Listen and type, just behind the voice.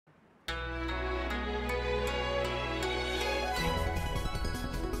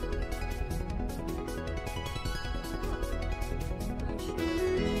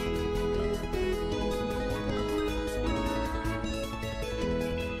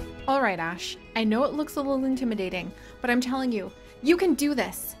All right, Ash. I know it looks a little intimidating, but I'm telling you, you can do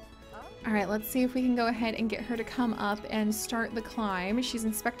this. All right, let's see if we can go ahead and get her to come up and start the climb. She's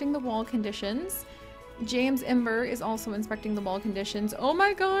inspecting the wall conditions. James Ember is also inspecting the wall conditions. Oh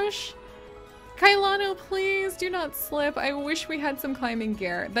my gosh. Kailano, please do not slip. I wish we had some climbing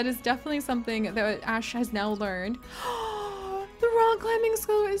gear. That is definitely something that Ash has now learned. The rock climbing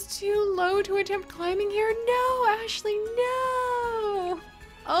skill is too low to attempt climbing here. No, Ashley, no.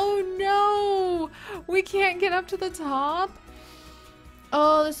 Oh no. We can't get up to the top.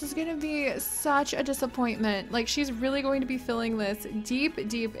 Oh, this is gonna be such a disappointment. Like, she's really going to be feeling this deep,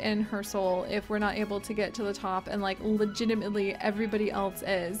 deep in her soul if we're not able to get to the top, and like legitimately everybody else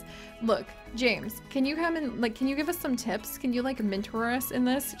is. Look, James, can you come and like, can you give us some tips? Can you like mentor us in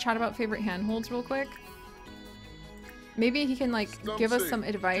this? Chat about favorite handholds real quick. Maybe he can like give us some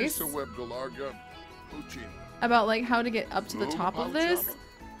advice about like how to get up to the top of this.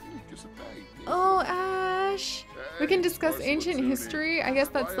 Oh, Ash. We can discuss ancient history. I guess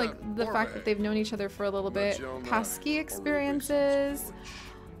that's like the fact that they've known each other for a little bit. Past ski experiences.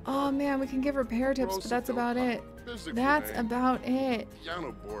 Oh man, we can give repair tips, but that's about it. That's about it.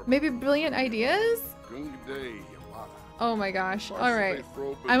 Maybe brilliant ideas? Oh my gosh. All right.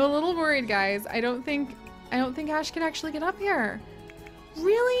 I'm a little worried, guys. I don't think Ash can actually get up here.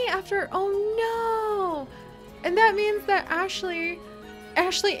 Really? After, oh no. And that means that Ashley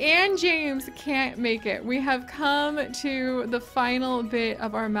and James can't make it. We have come to the final bit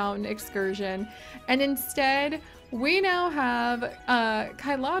of our mountain excursion, and instead we now have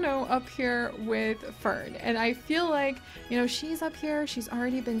Kailano up here with Fern. And I feel like, you know, she's up here, she's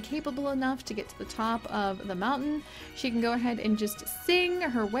already been capable enough to get to the top of the mountain. She can go ahead and just sing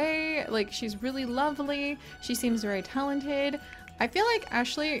her way. Like, she's really lovely. She seems very talented. I feel like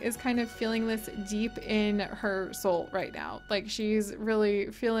Ashley is kind of feeling this deep in her soul right now. Like, she's really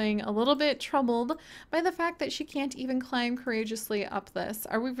feeling a little bit troubled by the fact that she can't even climb courageously up this.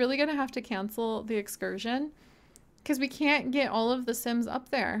 Are we really gonna have to cancel the excursion? Because we can't get all of the Sims up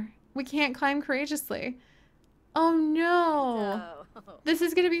there. We can't climb courageously. Oh no. This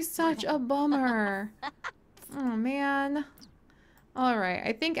is gonna be such a bummer. Oh man. Alright,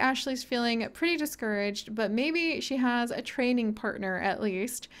 I think Ashley's feeling pretty discouraged, but maybe she has a training partner, at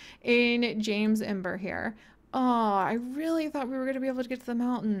least, in James Ember here. Oh, I really thought we were going to be able to get to the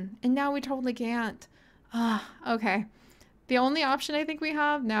mountain, and now we totally can't. Ah, okay. The only option I think we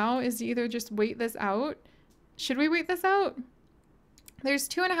have now is to either just wait this out. Should we wait this out? There's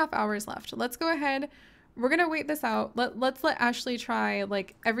 2.5 hours left. Let's go ahead. We're going to wait this out. Let's let Ashley try,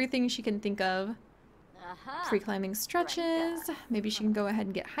 like, everything she can think of. Free climbing stretches. Maybe she can go ahead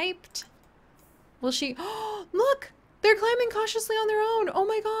and get hyped. Will she? Oh, look! They're climbing cautiously on their own. Oh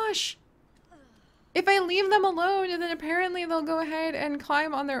my gosh. If I leave them alone, then apparently they'll go ahead and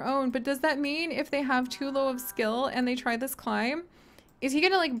climb on their own. But does that mean if they have too low of skill and they try this climb, is he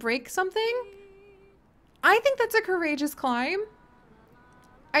gonna like break something? I think that's a courageous climb.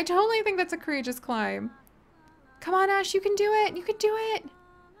 I totally think that's a courageous climb. Come on, Ash, you can do it. You can do it.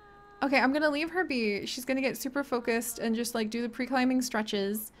 Okay, I'm gonna leave her be. She's gonna get super focused and just like do the pre-climbing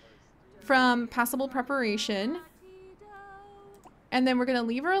stretches from passable preparation. And then we're gonna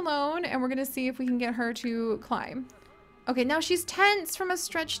leave her alone and we're gonna see if we can get her to climb. Okay, now she's tense from a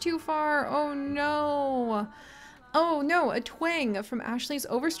stretch too far. Oh no. Oh no, a twang from Ashley's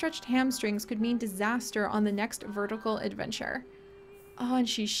overstretched hamstrings could mean disaster on the next vertical adventure. Oh, and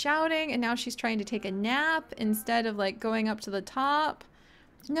she's shouting and now she's trying to take a nap instead of like going up to the top.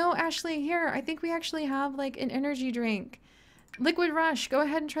 No, Ashley, here. I think we actually have, like, an energy drink. Liquid Rush. Go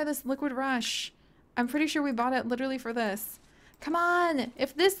ahead and try this Liquid Rush. I'm pretty sure we bought it literally for this. Come on!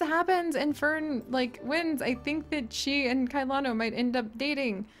 If this happens and Fern, like, wins, I think that she and Kailano might end up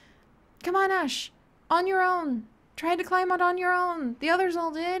dating. Come on, Ash. On your own. Try to climb out on your own. The others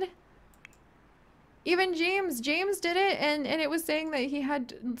all did. Even James. James did it, and it was saying that he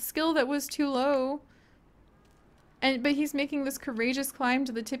had skill that was too low. But he's making this courageous climb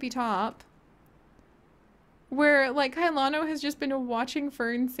to the tippy top. Where, like, Kailano has just been watching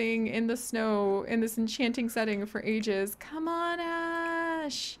Fern sing in the snow in this enchanting setting for ages. Come on,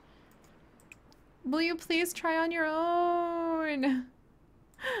 Ash! Will you please try on your own?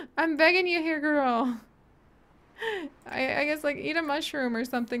 I'm begging you here, girl. I guess, like, eat a mushroom or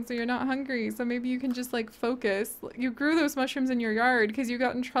something so you're not hungry. So maybe you can just, like, focus. You grew those mushrooms in your yard because you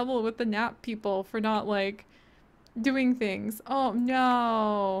got in trouble with the nap people for not, like, doing things. Oh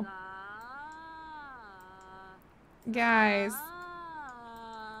no. Guys,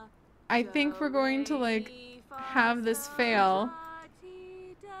 I think we're going to like have this fail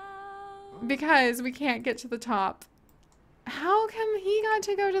because we can't get to the top. How come he got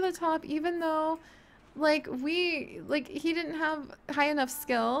to go to the top even though, like, he didn't have high enough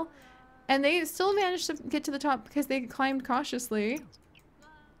skill. And they still managed to get to the top because they climbed cautiously.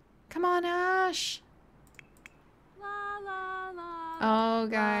 Come on, Ash. Oh,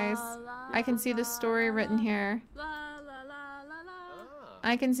 guys. I can see the story written here.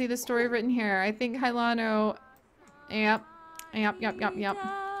 I can see the story written here. I think Hylano... Yep. Yep.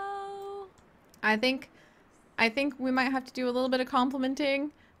 I think we might have to do a little bit of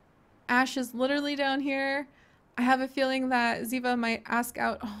complimenting. Ash is literally down here. I have a feeling that Ziva might ask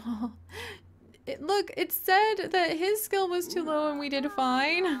out. Oh, look, it said that his skill was too low and we did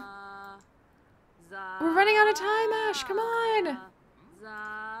fine. We're running out of time, Ash. Come on.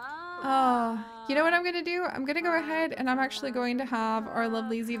 Oh, you know what I'm going to do? I'm going to go ahead and I'm actually going to have our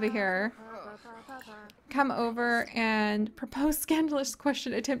lovely Ziva here come over and propose scandalous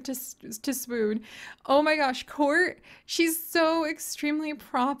question, attempt to swoon. Oh my gosh, Court, she's so extremely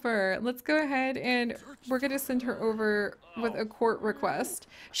proper. Let's go ahead and we're gonna send her over with a court request.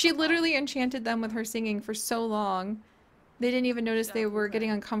 She literally enchanted them with her singing for so long. They didn't even notice they were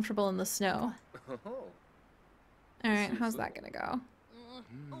getting uncomfortable in the snow. Alright, how's that gonna go?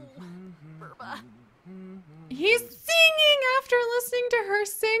 He's singing after listening to her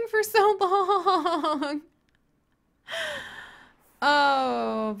sing for so long.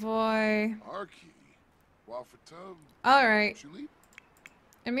 Oh boy. Alright.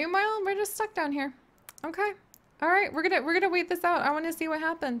 And meanwhile, we're just stuck down here. Okay. Alright, we're gonna wait this out. I wanna see what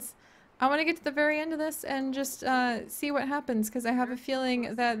happens. I wanna get to the very end of this and just see what happens, because I have a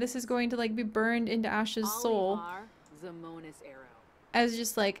feeling that this is going to like be burned into Ash's soul. As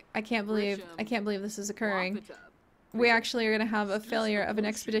just like, I can't believe this is occurring. We actually are gonna have a failure of an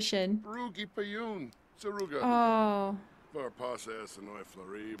expedition. Oh.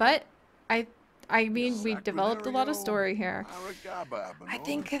 But I mean, we developed a lot of story here. I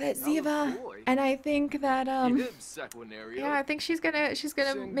think that Ziva, and I think that yeah, I think she's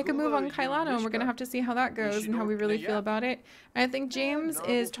gonna make a move on Kailano, and we're gonna have to see how that goes and how we really feel about it. And I think James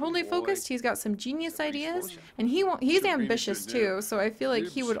is totally focused. He's got some genius ideas, and he's ambitious too. So I feel like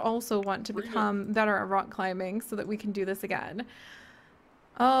he would also want to become better at rock climbing so that we can do this again.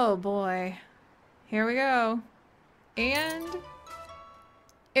 Oh boy, here we go, and.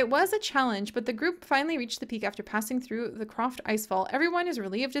 It was a challenge, but the group finally reached the peak after passing through the Croft Icefall. Everyone is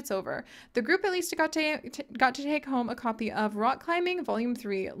relieved it's over. The group at least got to take home a copy of Rock Climbing Volume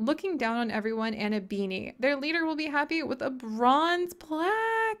 3, Looking Down on Everyone, and a beanie. Their leader will be happy with a bronze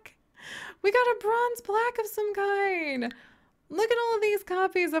plaque. We got a bronze plaque of some kind. Look at all of these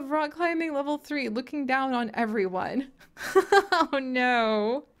copies of Rock Climbing Level 3, Looking Down on Everyone. Oh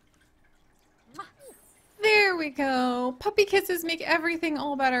no. There we go. Puppy kisses make everything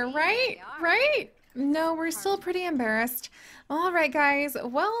all better, right? Right? No, we're still pretty embarrassed. All right, guys.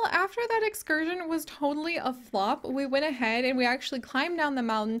 Well, after that excursion was totally a flop, we went ahead and we actually climbed down the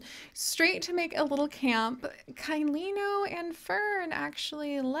mountain straight to make a little camp. Kailino and Fern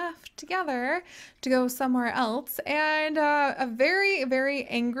actually left together to go somewhere else, and a very, very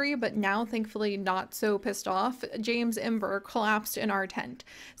angry, but now thankfully not so pissed off, James Ember collapsed in our tent.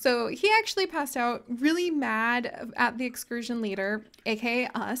 So he actually passed out, really mad at the excursion leader, aka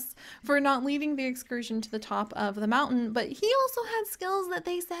us, for not leading the excursion to the top of the mountain, but he also had skills that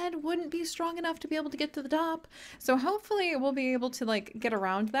they said wouldn't be strong enough to be able to get to the top. So hopefully we'll be able to like get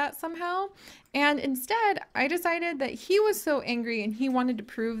around that somehow. And instead, I decided that he was so angry and he wanted to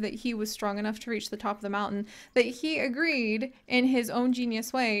prove that he was strong enough to reach the top of the mountain that he agreed in his own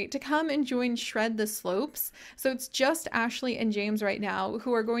genius way to come and join Shred the Slopes. So it's just Ashley and James right now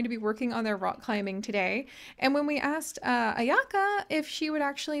who are going to be working on their rock climbing today. And when we asked Ayaka if she would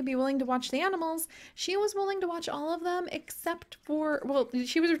actually be willing to watch the animals, she was willing to watch all of them except for, well,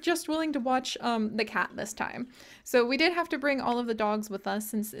 she was just willing to watch the cat this time. So we did have to bring all of the dogs with us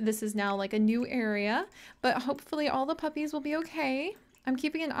since this is now like a new area, but hopefully all the puppies will be okay. I'm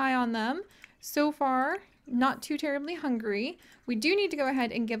keeping an eye on them. So far, not too terribly hungry. We do need to go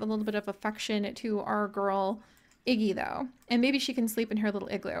ahead and give a little bit of affection to our girl Iggy though, and maybe she can sleep in her little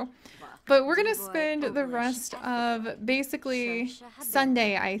igloo. But we're gonna spend the rest of basically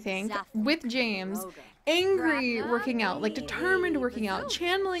Sunday, I think, with James, angry working out, like determined working out,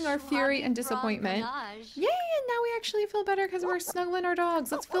 channeling our fury and disappointment. Yay, and now we actually feel better because we're snuggling our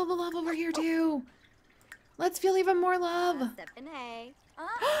dogs. Let's feel the love over here too. Let's feel even more love.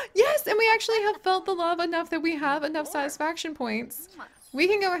 Yes, and we actually have felt the love enough that we have enough satisfaction points. We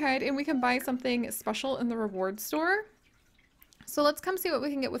can go ahead and we can buy something special in the reward store. So let's come see what we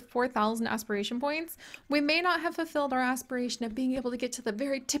can get with 4,000 aspiration points. We may not have fulfilled our aspiration of being able to get to the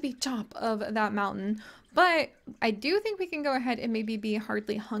very tippy top of that mountain, but I do think we can go ahead and maybe be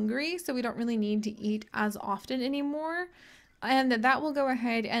hardly hungry, so we don't really need to eat as often anymore. And that will go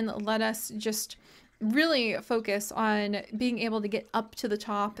ahead and let us just really focus on being able to get up to the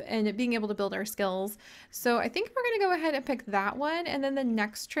top and being able to build our skills. So I think we're going to go ahead and pick that one. And then the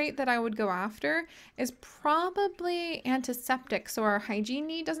next trait that I would go after is probably antiseptic, so our hygiene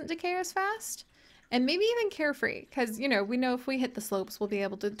need doesn't decay as fast. And maybe even carefree, because, you know, we know if we hit the slopes, we'll be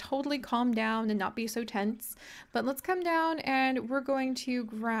able to totally calm down and not be so tense. But let's come down and we're going to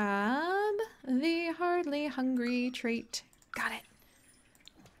grab the hardly hungry trait. Got it.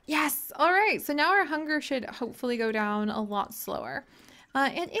 Yes! All right, so now our hunger should hopefully go down a lot slower.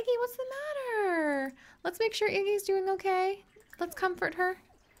 And Iggy, what's the matter? Let's make sure Iggy's doing okay. Let's comfort her.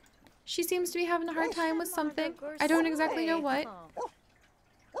 She seems to be having a hard time with something. I don't exactly know what.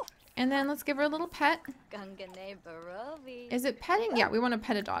 And then let's give her a little pet. Is it petting? Yeah, we want to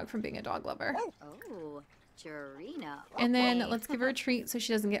pet a dog from being a dog lover. And then let's give her a treat so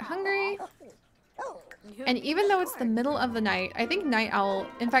she doesn't get hungry. And even though it's the middle of the night, I think Night Owl,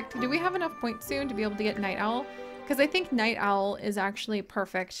 in fact, do we have enough points soon to be able to get Night Owl? Because I think Night Owl is actually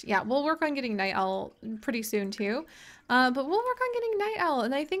perfect. Yeah, we'll work on getting Night Owl pretty soon too. But we'll work on getting Night Owl.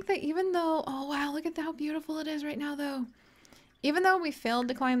 And I think that even though, oh wow, look at how beautiful it is right now though. Even though we failed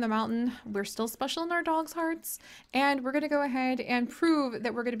to climb the mountain, we're still special in our dogs' hearts. And we're going to go ahead and prove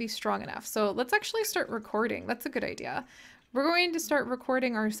that we're going to be strong enough. So let's actually start recording. That's a good idea. We're going to start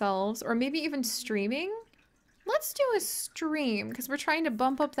recording ourselves, or maybe even streaming. Let's do a stream, because we're trying to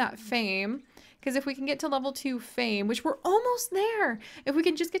bump up that fame. Because if we can get to level 2 fame, which we're almost there, if we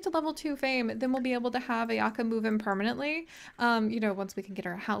can just get to level 2 fame, then we'll be able to have Ayaka move in permanently. You know, once we can get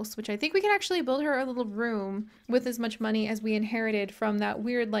her a house, which I think we can actually build her a little room with as much money as we inherited from that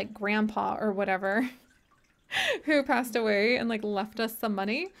weird, like, grandpa or whatever who passed away and, like, left us some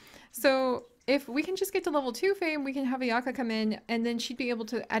money. So if we can just get to level 2 fame, we can have Ayaka come in and then she'd be able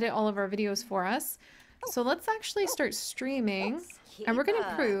to edit all of our videos for us. So let's actually start streaming, and we're going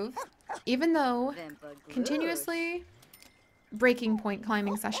to prove, even though continuously breaking point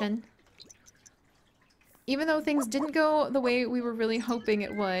climbing session, even though things didn't go the way we were really hoping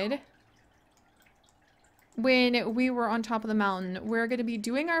it would when we were on top of the mountain, we're going to be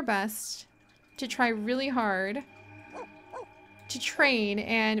doing our best to try really hard to train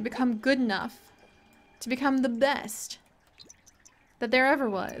and become good enough to become the best that there ever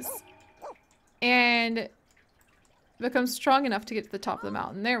was. And become strong enough to get to the top of the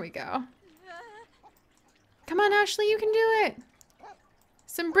mountain. There we go. Come on, Ashley, you can do it.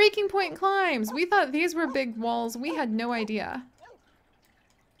 Some breaking point climbs. We thought these were big walls. We had no idea.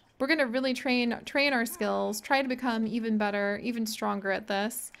 We're gonna really train our skills, try to become even better, even stronger at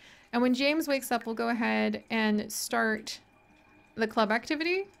this. And when James wakes up, we'll go ahead and start the club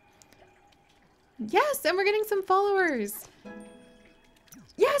activity. Yes, and we're getting some followers.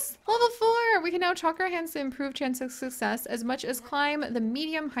 Yes! Level 4! We can now chalk our hands to improve chance of success as much as climb the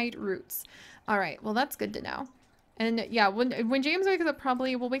medium height routes. Alright, well that's good to know. And yeah, when James wakes up,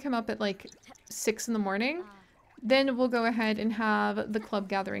 probably we'll wake him up at like 6 in the morning. Then we'll go ahead and have the club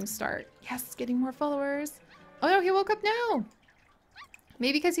gathering start. Yes, getting more followers. Oh no, he woke up now!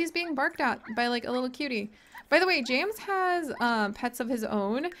 Maybe because he's being barked at by like a little cutie. By the way, James has pets of his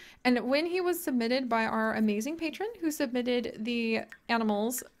own, and when he was submitted by our amazing patron who submitted the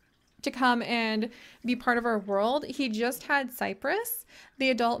animals to come and be part of our world, he just had Cypress, the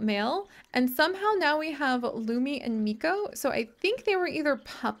adult male, and somehow now we have Lumi and Miko. So I think they were either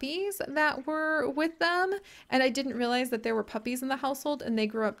puppies that were with them, and I didn't realize that there were puppies in the household and they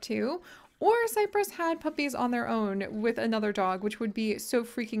grew up too. Or Cypress had puppies on their own with another dog, which would be so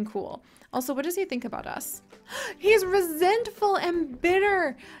freaking cool. Also, what does he think about us? He's resentful and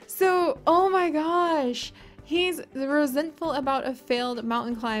bitter. So, oh my gosh. He's resentful about a failed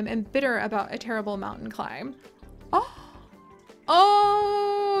mountain climb and bitter about a terrible mountain climb.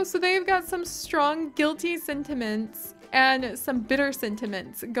 Oh, so they've got some strong guilty sentiments and some bitter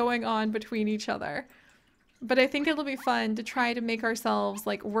sentiments going on between each other. But I think it'll be fun to try to make ourselves,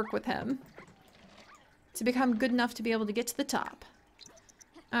 like, work with him to become good enough to be able to get to the top.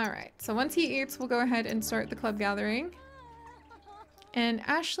 Alright, so once he eats, we'll go ahead and start the club gathering. And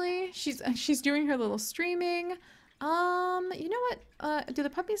Ashley, she's doing her little streaming. You know what? Do the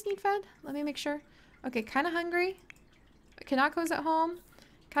puppies need fed? Let me make sure. Okay, kind of hungry. Kanako's at home.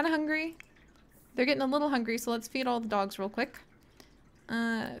 Kind of hungry. They're getting a little hungry, so let's feed all the dogs real quick.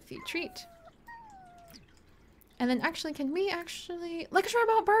 Feed treat. And then actually, can we actually... Lecture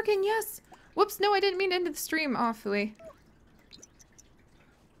about barking, yes! Whoops, no, I didn't mean to end the stream. Aw, phooey.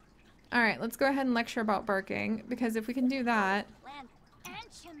 Alright, let's go ahead and lecture about barking, because if we can do that,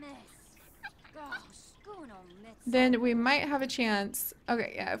 then we might have a chance.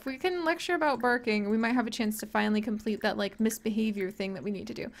 Okay, yeah, if we can lecture about barking, we might have a chance to finally complete that, like, misbehavior thing that we need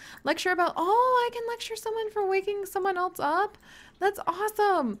to do. Lecture about, oh, I can lecture someone for waking someone else up? That's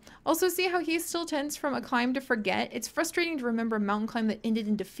awesome! Also, see how he still tends from a climb to forget? It's frustrating to remember a mountain climb that ended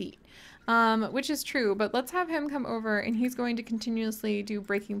in defeat. Which is true, but let's have him come over and he's going to continuously do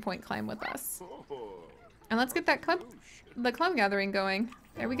breaking point climb with us. And let's get that the club gathering going.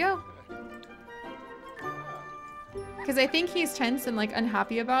 There we go. Because I think he's tense and like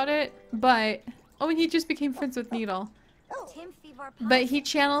unhappy about it, but oh, and he just became friends with Needle. But he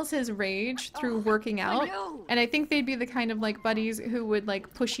channels his rage through working out, and I think they'd be the kind of like buddies who would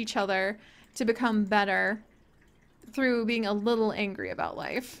like push each other to become better through being a little angry about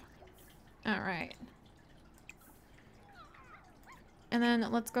life. Alright. And then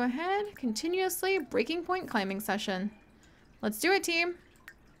let's go ahead, continuously breaking point climbing session. Let's do it, team!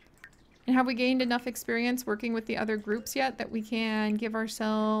 And have we gained enough experience working with the other groups yet that we can give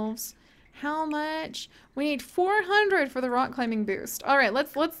ourselves how much? We need 400 for the rock climbing boost. All right,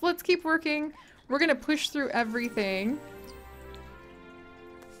 let's keep working. We're gonna push through everything.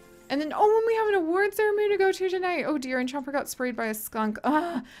 And then, oh, and we have an award ceremony to go to tonight. Oh dear, and Chomper got sprayed by a skunk.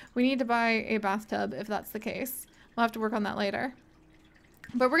 Ah, we need to buy a bathtub if that's the case. We'll have to work on that later.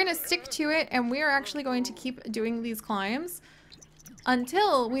 But we're gonna stick to it, and we are actually going to keep doing these climbs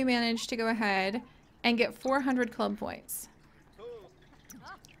until we manage to go ahead and get 400 club points.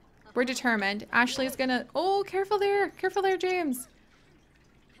 We're determined. Ashley's gonna... Oh, careful there! Careful there, James!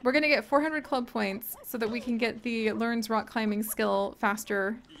 We're gonna get 400 club points so that we can get the learns rock climbing skill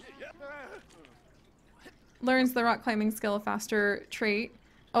faster. Learns the rock climbing skill faster trait.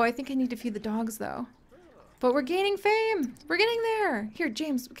 Oh, I think I need to feed the dogs, though. But we're gaining fame! We're getting there! Here,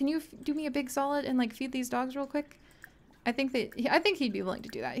 James, can you do me a big solid and, like, feed these dogs real quick? I think he'd be willing to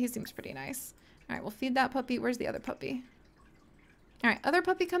do that. He seems pretty nice. Alright, we'll feed that puppy. Where's the other puppy? Alright, other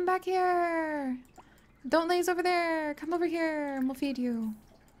puppy, come back here! Don't laze over there! Come over here and we'll feed you.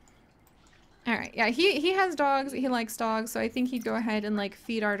 Alright, yeah, he has dogs. He likes dogs, so I think he'd go ahead and, like,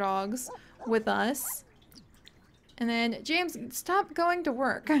 feed our dogs with us. And then, James, stop going to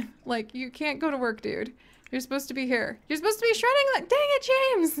work. Like, you can't go to work, dude. You're supposed to be here. You're supposed to be shredding the- Dang it,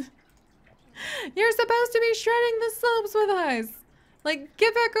 James! You're supposed to be shredding the slopes with us! Like,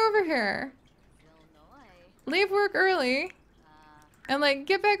 get back over here. Leave work early. And, like,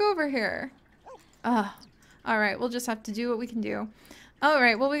 get back over here. Ugh. Alright, we'll just have to do what we can do.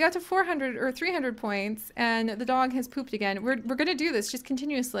 Alright, well, we got to 400 or 300 points, and the dog has pooped again. We're gonna do this just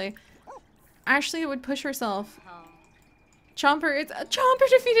continuously. Ashley would push herself. Chomper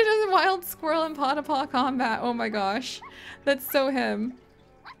defeated a wild squirrel in paw-to-paw combat. Oh my gosh. That's so him.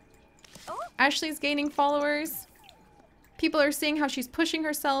 Ashley's gaining followers. People are seeing how she's pushing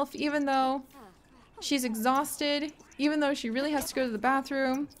herself, even though she's exhausted, even though she really has to go to the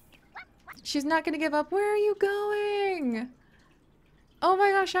bathroom. She's not gonna give up. Where are you going? Oh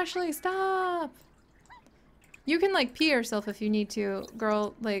my gosh, Ashley, stop! You can, like, pee yourself if you need to,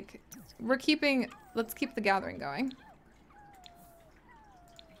 girl. Like, let's keep the gathering going.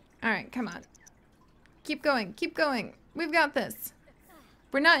 Alright, come on. Keep going, keep going. We've got this.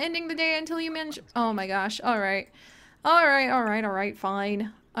 We're not ending the day until you manage- Oh my gosh, alright. Alright,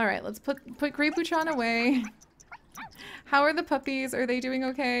 fine. Alright, let's put Grey-Puchan away. How are the puppies? Are they doing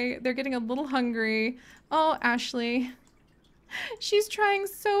okay? They're getting a little hungry. Oh, Ashley. She's trying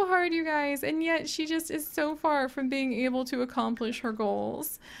so hard, you guys, and yet she just is so far from being able to accomplish her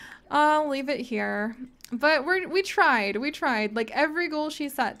goals. I'll leave it here. But we tried. Like, every goal she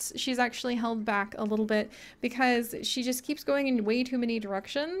sets, she's actually held back a little bit because she just keeps going in way too many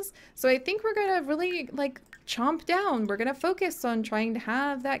directions. So I think we're gonna really, like, chomp down. We're gonna focus on trying to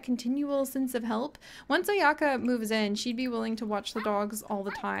have that continual sense of help. Once Ayaka moves in, she'd be willing to watch the dogs all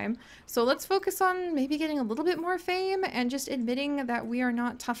the time. So let's focus on maybe getting a little bit more fame and just admitting that we are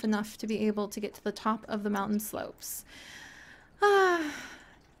not tough enough to be able to get to the top of the mountain slopes.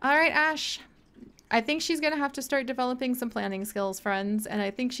 Alright, Ash. I think she's going to have to start developing some planning skills, friends, and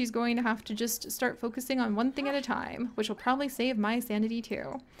I think she's going to have to just start focusing on one thing at a time, which will probably save my sanity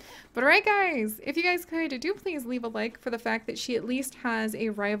too. But alright guys, if you guys could, do please leave a like for the fact that she at least has a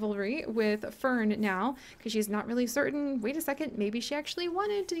rivalry with Fern now, because she's not really certain, wait a second, maybe she actually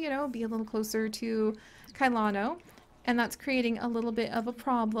wanted to, you know, be a little closer to Kailano, and that's creating a little bit of a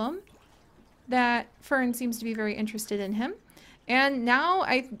problem that Fern seems to be very interested in him. And now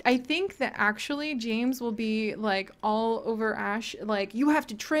I think that actually James will be like all over Ash, like, you have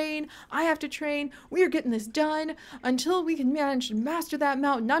to train, I have to train, we are getting this done until we can manage to master that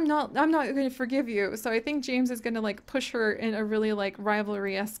mountain. I'm not going to forgive you. So I think James is going to like push her in a really like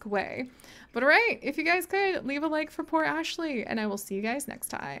rivalry-esque way. But all right, if you guys could leave a like for poor Ashley, and I will see you guys next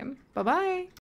time. Bye bye.